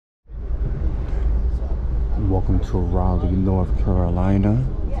Welcome to Raleigh, North Carolina.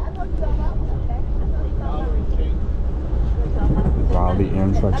 Raleigh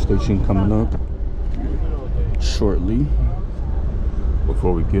Amtrak station coming up shortly.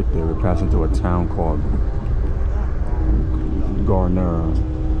 Before we get there, we're passing through a town called Garner,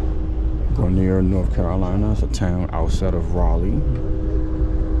 North Carolina. It's a town outside of Raleigh.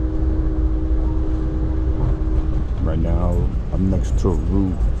 Right now, I'm next to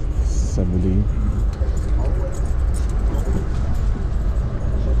Route 70.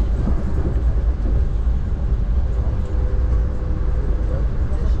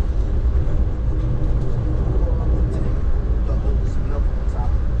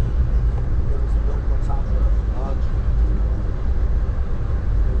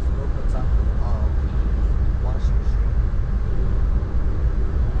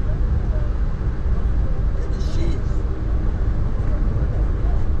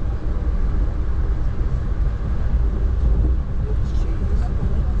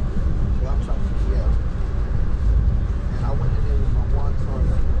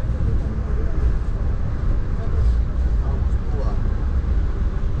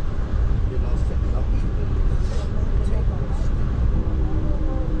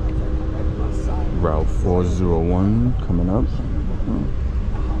 Route 401 coming up.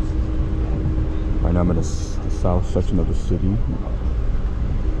 Right now I'm in the south section of the city.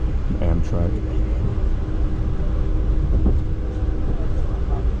 Amtrak.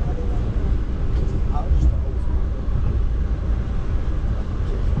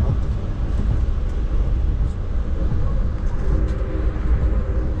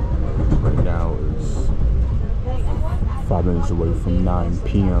 Right now it's 5 minutes away from 9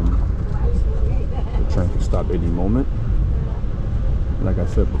 p.m. The train can stop any moment. Like I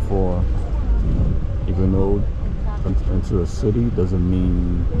said before, even though into a city doesn't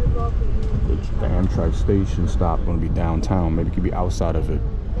mean the Amtrak station stop going to be downtown. Maybe it could be outside of it.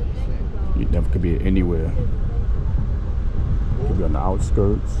 It never could be anywhere. It could be on the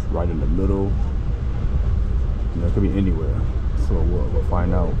outskirts, right in the middle. It could be anywhere. So we'll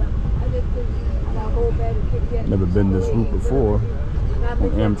find out. Never been this route before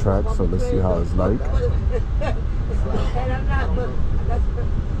on Amtrak, so let's see how it's like.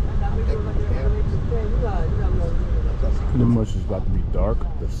 Pretty much it's about to be dark.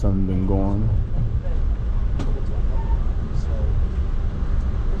 The sun been gone.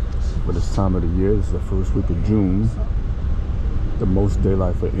 For this time of the year, this is the first week of June. The most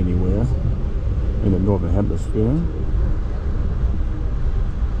daylight for anywhere in the northern hemisphere.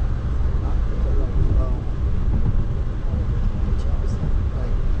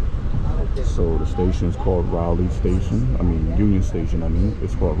 So the station is called Raleigh Station. Union Station.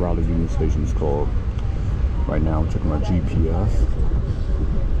 It's called Raleigh Union Station. It's called. Right now I'm checking my GPS.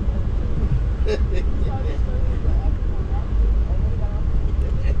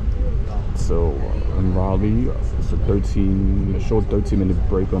 So in Raleigh, it's a short 13-minute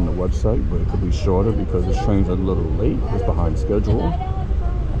break on the website, but it could be shorter because this train's a little late. It's behind schedule.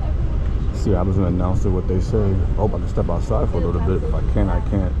 See, I was gonna announce it what they say. I hope I can step outside for a little bit. If I can, I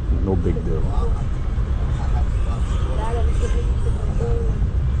can't. No big deal.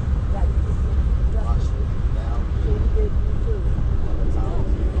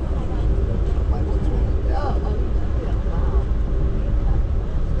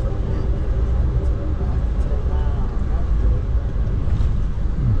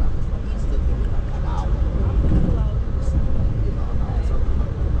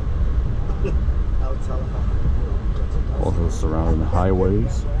 Also surrounding the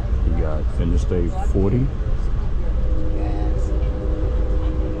highways, you got Interstate 40,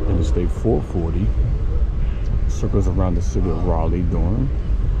 Interstate 440, circles around the city of Raleigh, Durham.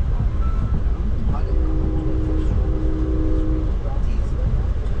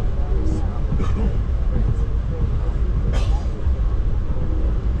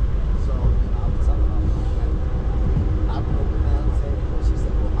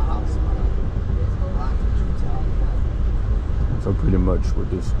 So pretty much with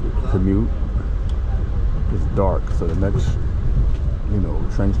this commute, it's dark. So the next,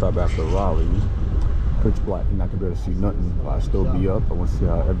 train stop after Raleigh, pitch black. You're not gonna be able to see nothing. But I'll still be up. I want to see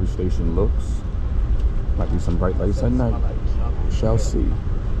how every station looks. Might be some bright lights at night. Shall see.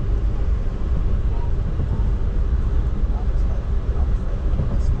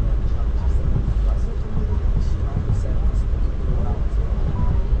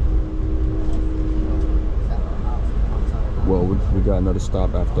 Well, we got another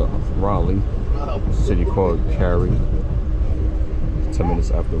stop after Raleigh. A city called Cary. 10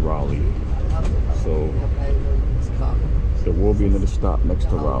 minutes after Raleigh. So there will be another stop next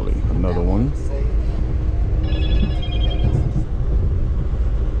to Raleigh. Another one.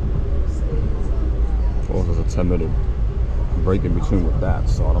 Also, there's a 10-minute break in between with that,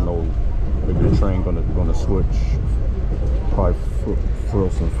 so I don't know. Maybe the train gonna switch. Probably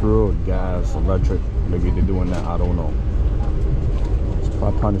some fuel, gas, electric. Maybe they're doing that. I don't know. It's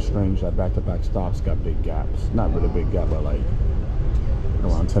probably kind of strange that back-to-back stops got big gaps. Not really big gap, but like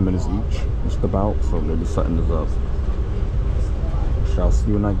around 10 minutes each, just about. So maybe something is up. Shall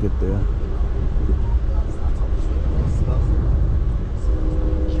see when I get there.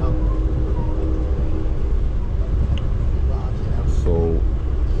 So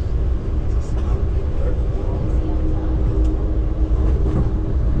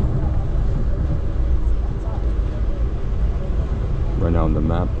right now on the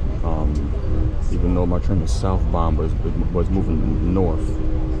map, even though my train is southbound, but it's moving north.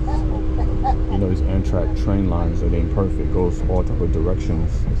 You know, these Amtrak train lines, it ain't perfect. It goes all type of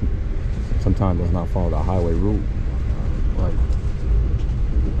directions. Sometimes it does not follow the highway route. Like,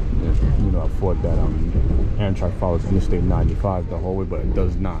 you know, I thought that Amtrak follows Interstate 95 the whole way, but it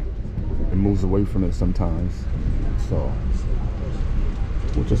does not. It moves away from it sometimes. So,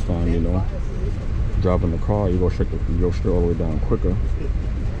 which is fine, you know. Driving the car, you go straight all the way down quicker.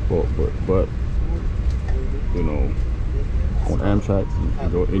 But you know, on Amtrak,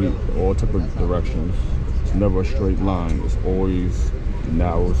 you go all type of directions. It's never a straight line. It's always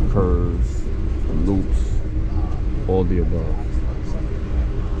narrows, curves, loops, all the above.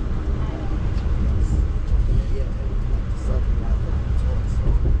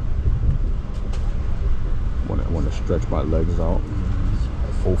 Want to stretch my legs out.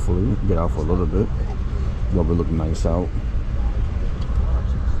 Hopefully, get out for a little bit. Weather look nice out.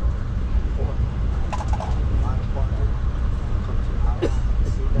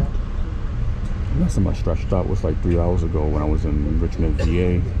 Last time I stretched out was like 3 hours ago when I was in Richmond,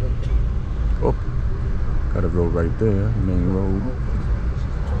 VA. Oh, got a road right there, main road.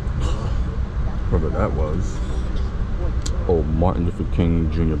 Whatever that was. Oh, Martin Luther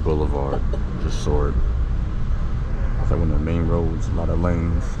King Jr. Boulevard. Just saw it. It's like one of the main roads, a lot of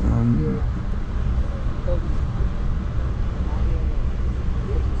lanes.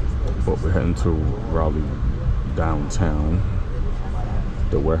 But we're heading to Raleigh downtown,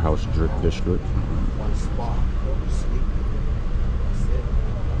 the warehouse district.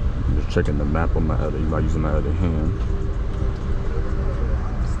 I'm just checking the map on my other, using my other hand.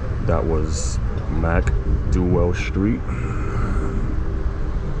 That was MacDowell Street.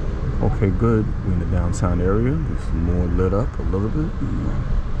 Okay, good. We're in the downtown area. It's more lit up a little bit.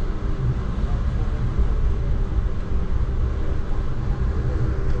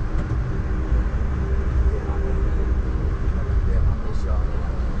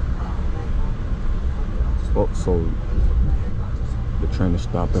 Oh, so the train is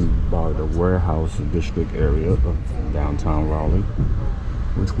stopping by the warehouse district area of downtown Raleigh,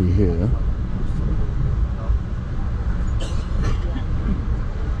 which we hear.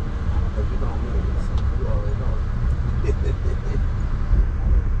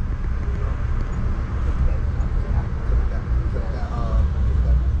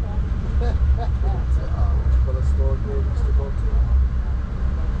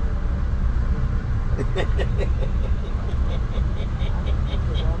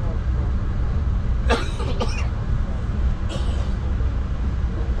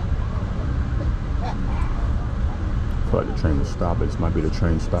 I feel like the train will stop. This might be the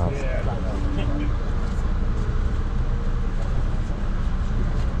train stop.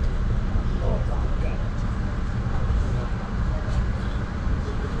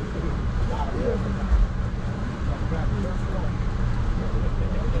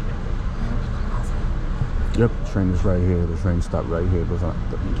 Yep, the train is right here. The train stopped right here. It was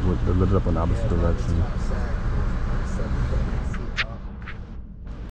lit up in the opposite direction.